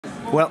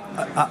Well,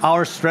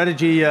 our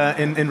strategy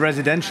in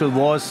residential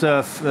was,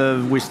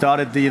 we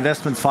started the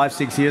investment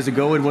 5-6 years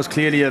ago. It was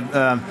clearly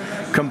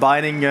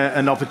combining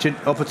an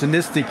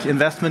opportunistic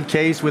investment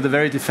case with a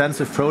very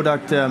defensive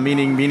product,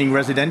 meaning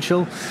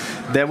residential.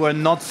 There were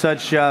not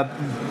such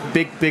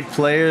big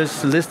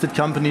players, listed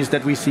companies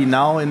that we see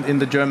now in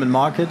the German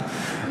market.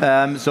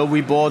 So we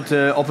bought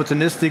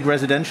opportunistic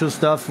residential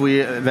stuff. We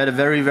had a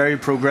very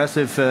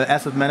progressive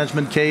asset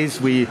management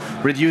case. We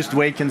reduced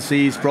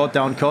vacancies, brought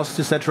down costs,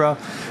 etc.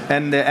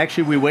 And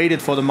actually we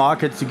waited for the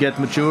market to get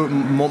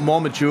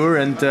more mature,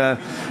 and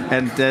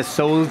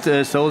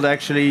sold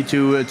actually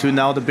to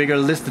now the bigger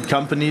listed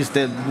companies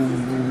that,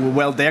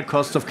 well, their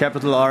costs of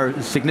capital are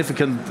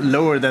significantly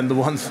lower than the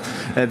ones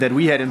that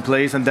we had in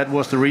place, and that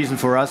was the reason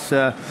for us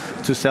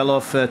to sell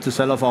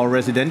off our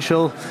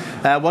residential.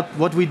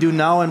 What we do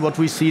now and what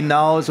we see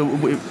now, so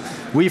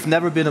we've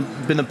never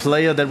been a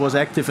player that was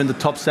active in the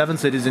top 7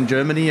 cities in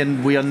Germany,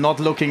 and we are not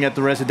looking at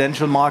the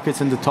residential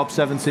markets in the top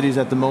 7 cities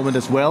at the moment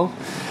as well.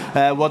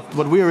 What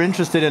we are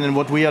interested in and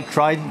what we are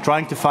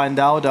trying to find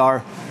out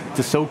are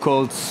the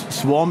so-called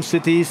swarm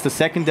cities, the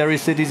secondary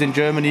cities in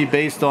Germany,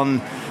 based on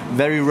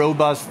very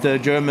robust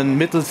German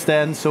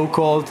Mittelstand,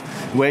 so-called,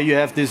 where you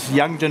have this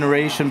young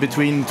generation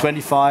between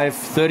 25,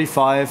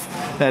 35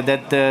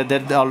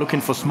 that are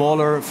looking for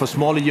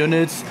smaller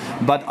units,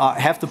 but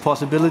have the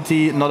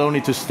possibility not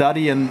only to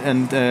study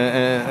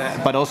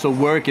but also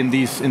work in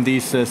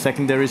these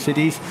secondary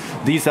cities.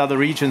 These are the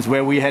regions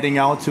where we're heading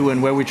out to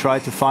and where we try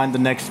to find the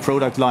next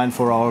product line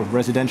for our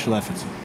residential efforts.